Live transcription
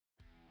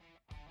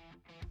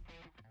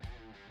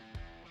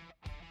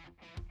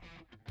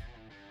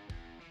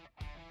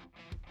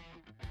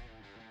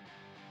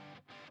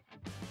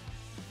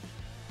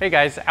Hey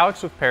guys,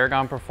 Alex with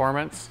Paragon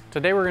Performance.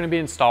 Today we're going to be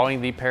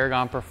installing the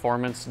Paragon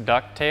Performance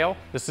Ducktail.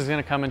 This is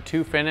going to come in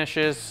two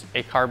finishes,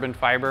 a carbon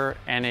fiber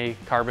and a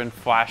carbon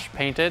flash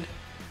painted.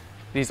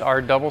 These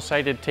are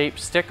double-sided tape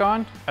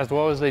stick-on, as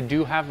well as they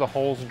do have the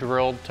holes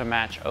drilled to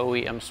match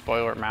OEM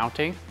spoiler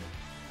mounting.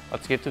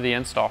 Let's get to the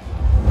install.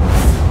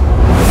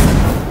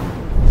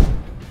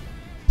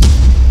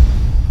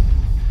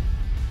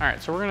 All right,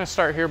 so we're going to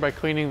start here by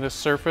cleaning the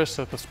surface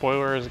that the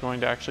spoiler is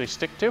going to actually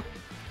stick to.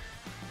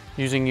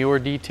 Using your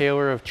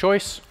detailer of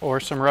choice or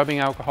some rubbing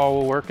alcohol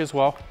will work as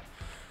well.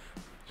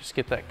 Just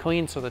get that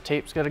clean so the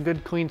tape's got a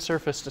good clean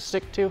surface to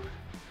stick to.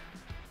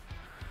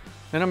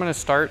 Then I'm going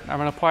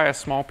to apply a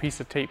small piece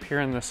of tape here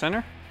in the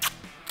center.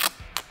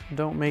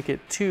 Don't make it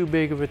too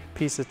big of a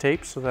piece of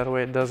tape so that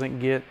way it doesn't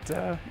get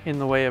in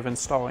the way of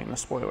installing the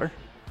spoiler.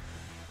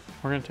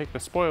 We're going to take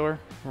the spoiler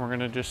and we're going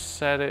to just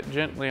set it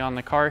gently on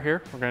the car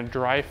here. We're going to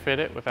dry fit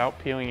it without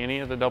peeling any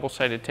of the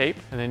double-sided tape,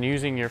 and then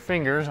using your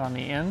fingers on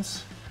the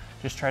ends,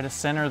 just try to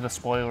center the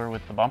spoiler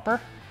with the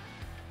bumper.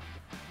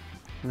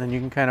 And then you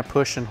can kind of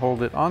push and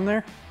hold it on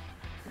there.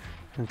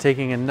 And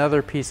taking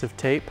another piece of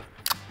tape,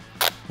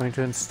 I'm going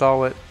to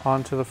install it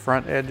onto the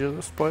front edge of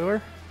the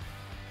spoiler.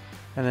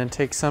 And then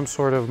take some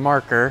sort of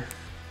marker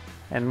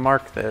and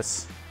mark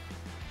this.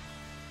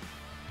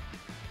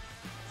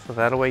 So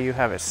that way you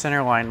have a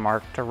center line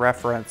mark to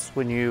reference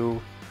when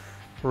you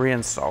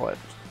reinstall it.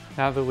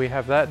 Now that we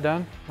have that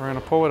done, we're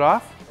going to pull it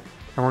off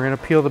and we're going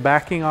to peel the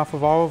backing off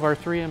of all of our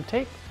 3M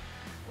tape.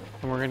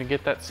 And we're going to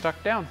get that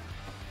stuck down.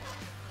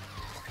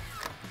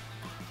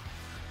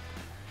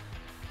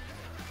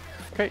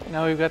 Okay,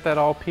 now we've got that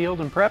all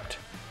peeled and prepped.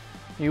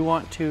 You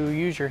want to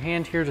use your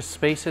hand here to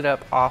space it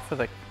up off of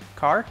the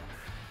car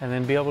and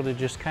then be able to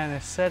just kind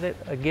of set it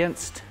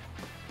against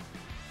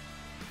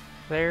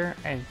there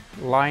and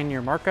line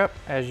your mark up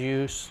as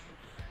you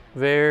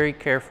very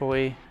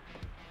carefully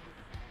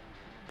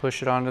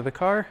push it onto the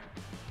car.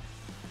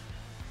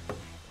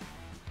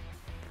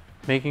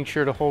 Making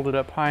sure to hold it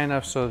up high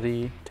enough so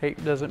the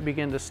tape doesn't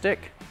begin to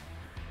stick.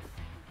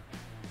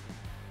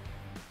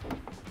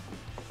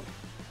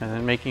 And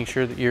then making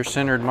sure that your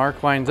centered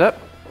mark lines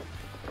up.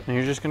 And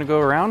you're just going to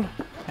go around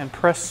and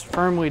press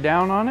firmly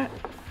down on it.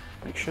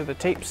 Make sure the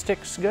tape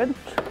sticks good.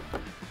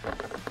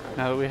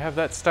 Now that we have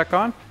that stuck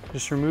on,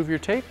 just remove your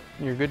tape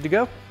and you're good to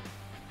go.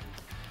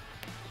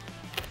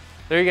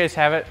 There you guys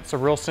have it. It's a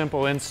real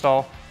simple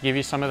install. Give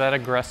you some of that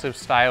aggressive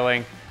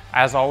styling.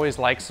 As always,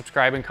 like,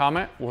 subscribe, and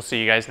comment. We'll see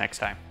you guys next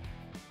time.